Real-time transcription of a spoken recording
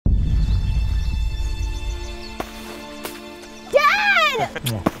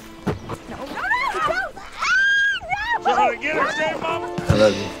Get her, say, Mom. I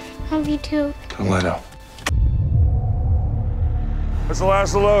love you. Love you too. Don't let out. That's the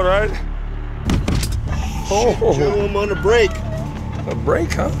last load, right? Oh, I'm on a break. a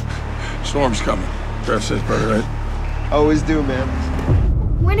break, huh? Storm's coming. Trev says better, right? Always do, man.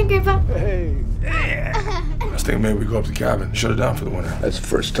 When to give up? Hey. I was thinking maybe we go up to the cabin, shut it down for the winter. That's the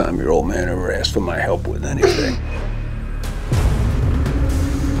first time your old man ever asked for my help with anything.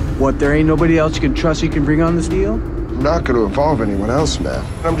 What, there ain't nobody else you can trust you can bring on this deal? I'm not going to involve anyone else, man.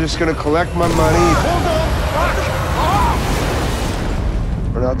 I'm just going to collect my money.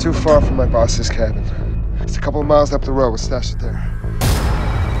 We're not too far from my boss's cabin. It's a couple of miles up the road. We'll stash it there.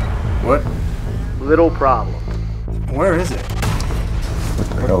 What? Little problem. Where is it? What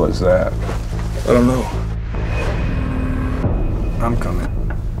the hell is that? I don't know. I'm coming.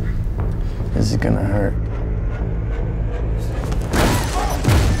 This is gonna hurt.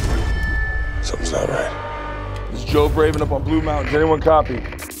 Something's not right. This is Joe Braven up on Blue Mountains. Anyone copy?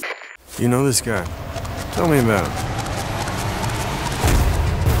 You know this guy. Tell me about him.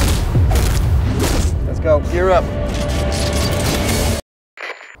 Let's go. Gear up.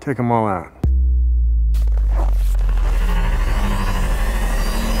 Take them all out.